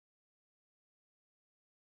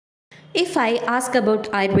If I ask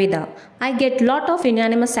about Ayurveda, I get lot of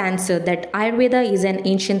unanimous answer that Ayurveda is an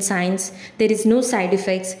ancient science, there is no side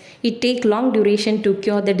effects, it takes long duration to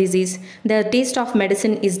cure the disease, the taste of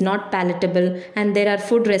medicine is not palatable, and there are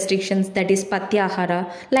food restrictions, that is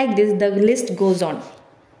patyahara. Like this, the list goes on.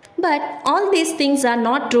 But all these things are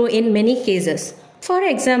not true in many cases. For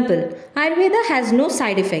example, Ayurveda has no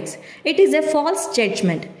side effects. It is a false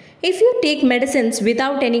judgment. If you take medicines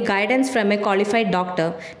without any guidance from a qualified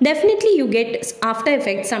doctor, definitely you get after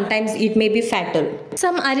effects, sometimes it may be fatal.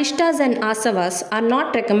 Some aristas and asavas are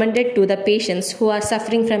not recommended to the patients who are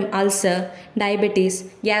suffering from ulcer, diabetes,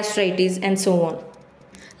 gastritis and so on.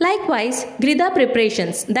 Likewise, grida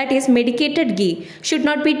preparations, that is medicated ghee, should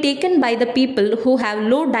not be taken by the people who have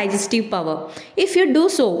low digestive power. If you do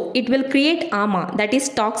so, it will create ama, that is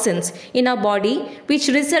toxins, in our body which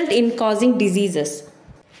result in causing diseases.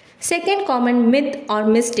 Second common myth or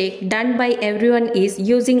mistake done by everyone is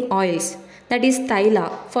using oils, that is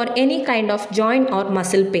thaila, for any kind of joint or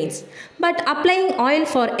muscle pains. But applying oil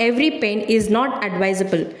for every pain is not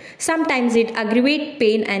advisable. Sometimes it aggravates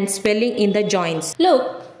pain and swelling in the joints.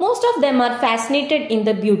 Look, most of them are fascinated in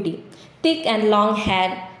the beauty. Thick and long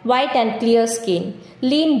hair, white and clear skin,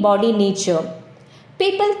 lean body nature.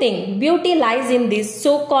 People think beauty lies in these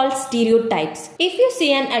so-called stereotypes. If you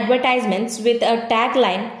see an advertisement with a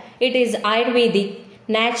tagline, it is Ayurvedic,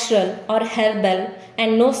 natural or herbal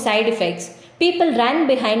and no side effects, people run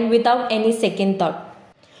behind without any second thought.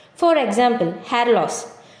 For example, hair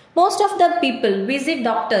loss. Most of the people visit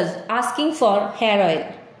doctors asking for hair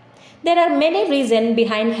oil. There are many reasons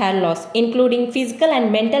behind hair loss, including physical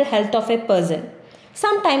and mental health of a person.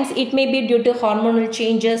 Sometimes it may be due to hormonal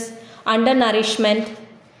changes, undernourishment,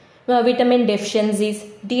 vitamin deficiencies,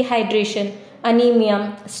 dehydration,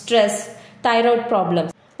 anemia, stress, thyroid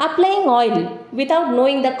problems. Applying oil without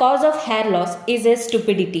knowing the cause of hair loss is a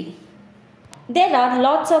stupidity. There are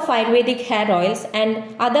lots of Ayurvedic hair oils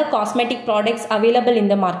and other cosmetic products available in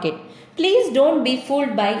the market. Please don't be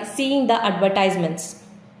fooled by seeing the advertisements.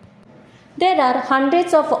 There are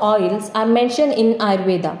hundreds of oils are mentioned in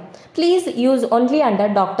Ayurveda. Please use only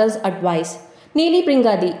under doctor's advice. Neeli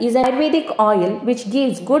Bringadi is an Ayurvedic oil which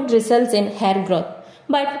gives good results in hair growth.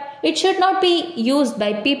 But it should not be used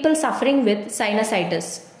by people suffering with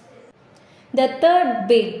sinusitis. The third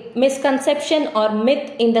big misconception or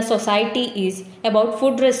myth in the society is about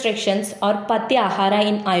food restrictions or patyahara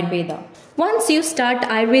in Ayurveda. Once you start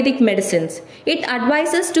Ayurvedic medicines, it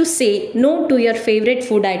advises to say no to your favorite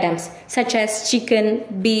food items such as chicken,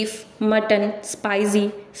 beef, mutton,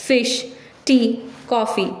 spicy, fish, tea,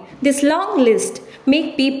 coffee. This long list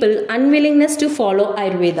makes people unwillingness to follow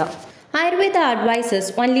Ayurveda. Ayurveda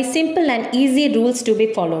advises only simple and easy rules to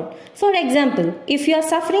be followed. For example, if you are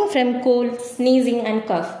suffering from cold, sneezing and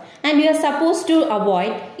cough, and you are supposed to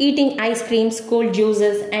avoid eating ice creams, cold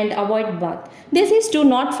juices and avoid bath. This is too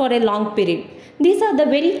not for a long period. These are the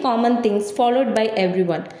very common things followed by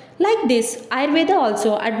everyone. Like this, Ayurveda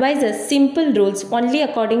also advises simple rules only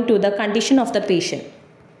according to the condition of the patient.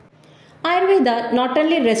 Ayurveda not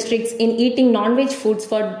only restricts in eating non-veg foods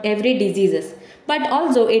for every diseases, but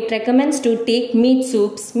also it recommends to take meat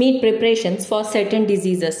soups, meat preparations for certain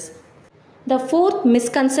diseases. The fourth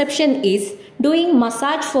misconception is doing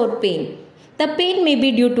massage for pain. The pain may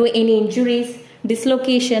be due to any injuries,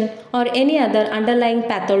 dislocation or any other underlying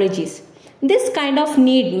pathologies. This kind of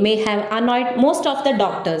need may have annoyed most of the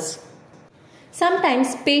doctors.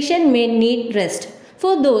 Sometimes patient may need rest.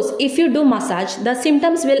 For those, if you do massage, the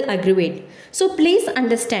symptoms will aggravate. So please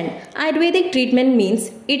understand, Ayurvedic treatment means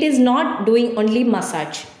it is not doing only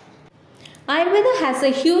massage. Ayurveda has a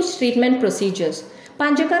huge treatment procedures.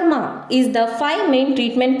 Panchakarma is the 5 main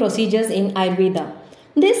treatment procedures in Ayurveda.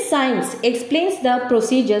 This science explains the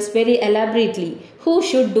procedures very elaborately. Who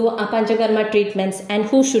should do Panchakarma treatments and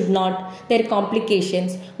who should not, their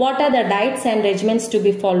complications, what are the diets and regimens to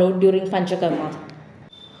be followed during Panchakarma.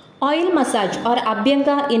 Oil massage or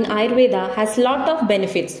Abhyanga in Ayurveda has lot of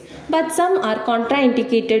benefits, but some are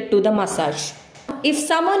contraindicated to the massage. If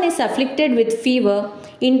someone is afflicted with fever,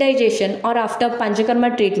 indigestion or after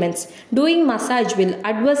Panchakarma treatments, doing massage will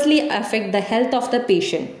adversely affect the health of the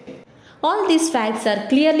patient. All these facts are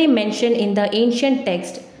clearly mentioned in the ancient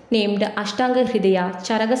text named Ashtanga Hridaya,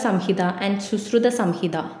 Charaka Samhita and Susruta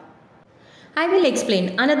Samhita. I will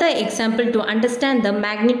explain another example to understand the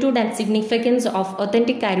magnitude and significance of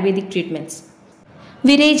authentic Ayurvedic treatments.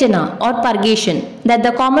 Virejana or purgation, that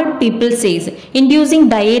the common people says, inducing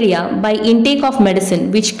diarrhea by intake of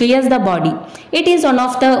medicine which clears the body. It is one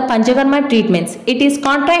of the Panchakarma treatments. It is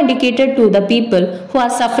contraindicated to the people who are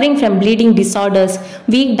suffering from bleeding disorders,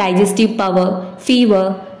 weak digestive power,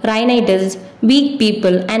 fever, rhinitis, weak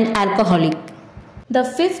people, and alcoholic. The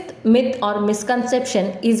fifth myth or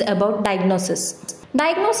misconception is about diagnosis.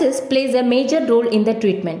 Diagnosis plays a major role in the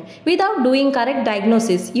treatment. Without doing correct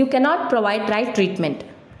diagnosis, you cannot provide right treatment.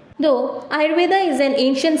 Though Ayurveda is an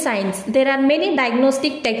ancient science, there are many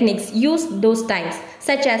diagnostic techniques used those times,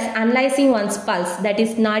 such as analyzing one's pulse, that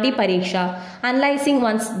is Nadi Pariksha, analyzing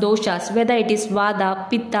one's doshas, whether it is Vada,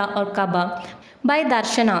 Pitta or Kapha, by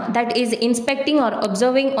Darshana, that is inspecting or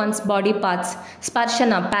observing one's body parts,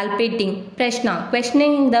 Sparshana, palpating, Prashna,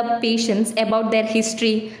 questioning the patients about their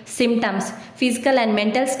history, symptoms, physical and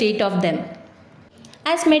mental state of them.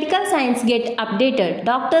 As medical science get updated,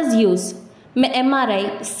 doctors use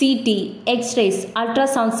MRI, CT, X-rays,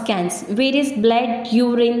 ultrasound scans, various blood,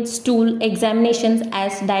 urine, stool examinations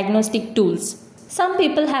as diagnostic tools. Some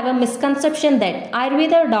people have a misconception that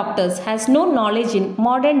Ayurveda doctors has no knowledge in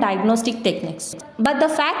modern diagnostic techniques. But the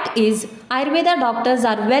fact is, Ayurveda doctors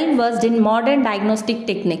are well versed in modern diagnostic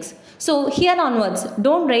techniques. So here onwards,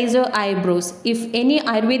 don't raise your eyebrows if any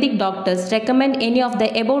Ayurvedic doctors recommend any of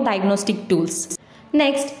the above diagnostic tools.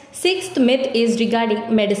 Next, sixth myth is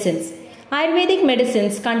regarding medicines. Ayurvedic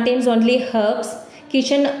medicines contains only herbs,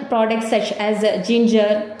 kitchen products such as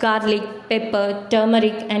ginger, garlic, pepper,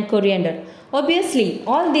 turmeric and coriander. Obviously,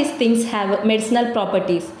 all these things have medicinal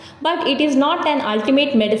properties, but it is not an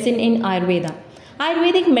ultimate medicine in Ayurveda.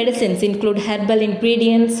 Ayurvedic medicines include herbal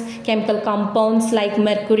ingredients, chemical compounds like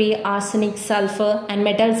mercury, arsenic, sulfur, and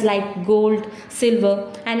metals like gold,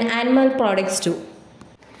 silver, and animal products too.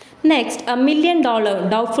 Next, $1 million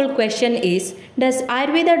doubtful question is, does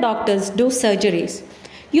Ayurveda doctors do surgeries?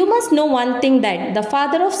 You must know one thing, that the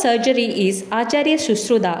father of surgery is Acharya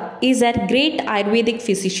Shushruta, is a great Ayurvedic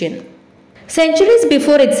physician. Centuries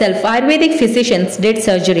before itself, Ayurvedic physicians did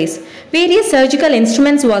surgeries. Various surgical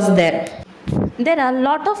instruments was there. There are a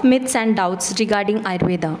lot of myths and doubts regarding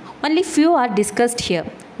Ayurveda. Only few are discussed here.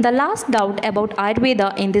 The last doubt about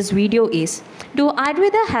Ayurveda in this video is, do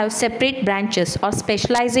Ayurveda have separate branches or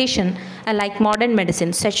specialization like modern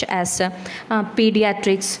medicine such as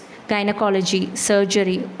pediatrics, gynecology,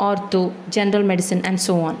 surgery, ortho, general medicine and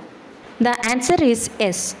so on? The answer is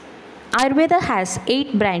yes. Ayurveda has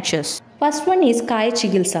 8 branches. First one is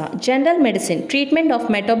Kayachikitsa, general medicine, treatment of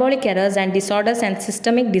metabolic errors and disorders and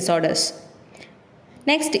systemic disorders.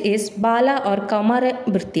 Next is Bala or Kaumara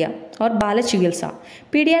Bhritya or Bala Chikitsa,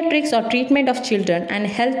 pediatrics or treatment of children and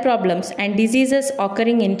health problems and diseases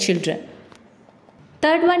occurring in children.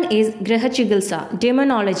 Third one is Graha Chikitsa,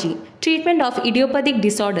 demonology, treatment of idiopathic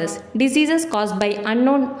disorders. Diseases caused by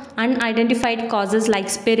unknown, unidentified causes like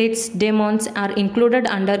spirits, demons are included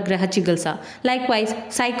under Graha Chikitsa. Likewise,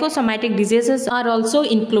 psychosomatic diseases are also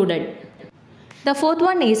included. The fourth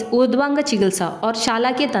one is Urdhvanga Chikitsa or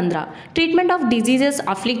Shalakya Tantra, treatment of diseases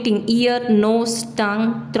afflicting ear, nose,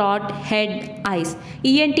 tongue, throat, head, eyes,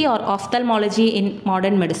 ENT or ophthalmology in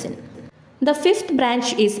modern medicine. The fifth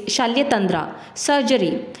branch is Shalya Tantra,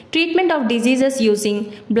 surgery, treatment of diseases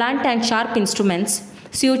using blunt and sharp instruments,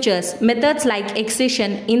 sutures, methods like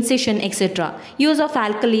excision, incision, etc., use of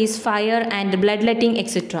alkalis, fire and bloodletting,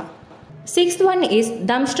 etc. Sixth one is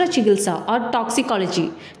Damshra Chikitsa or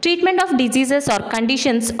toxicology, treatment of diseases or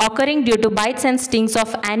conditions occurring due to bites and stings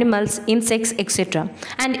of animals, insects, etc.,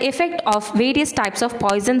 and effect of various types of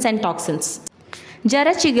poisons and toxins.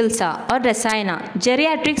 Jara Chikitsa or Rasayana,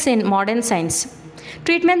 geriatrics in modern science,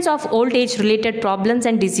 treatments of old age related problems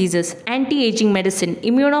and diseases, anti-aging medicine,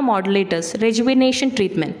 immunomodulators, rejuvenation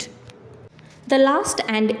treatment. The last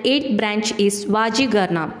and eighth branch is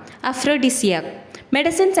Vajigarna, aphrodisiac,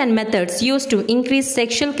 medicines and methods used to increase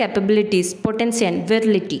sexual capabilities, potency and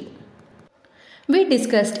virility. We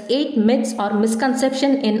discussed 8 myths or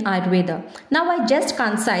misconceptions in Ayurveda. Now I just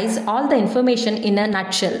concise all the information in a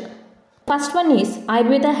nutshell. First one is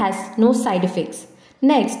Ayurveda has no side effects.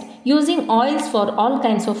 Next, using oils for all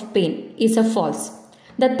kinds of pain is a false.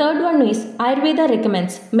 The third one is Ayurveda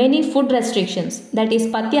recommends many food restrictions, that is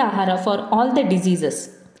Patya Ahara for all the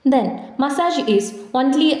diseases. Then, massage is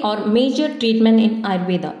only or major treatment in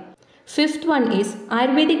Ayurveda. Fifth one is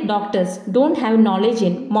Ayurvedic doctors don't have knowledge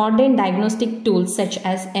in modern diagnostic tools such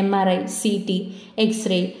as MRI, CT,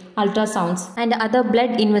 X-ray, ultrasounds and other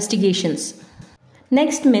blood investigations.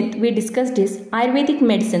 Next myth we discussed is Ayurvedic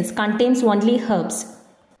medicines contains only herbs.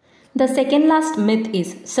 The second last myth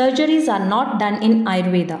is surgeries are not done in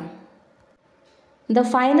Ayurveda. The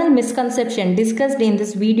final misconception discussed in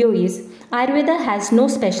this video is Ayurveda has no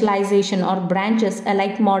specialization or branches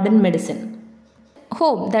like modern medicine.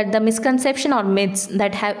 Hope that the misconception or myths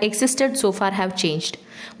that have existed so far have changed.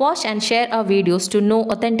 Watch and share our videos to know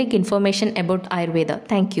authentic information about Ayurveda.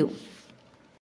 Thank you.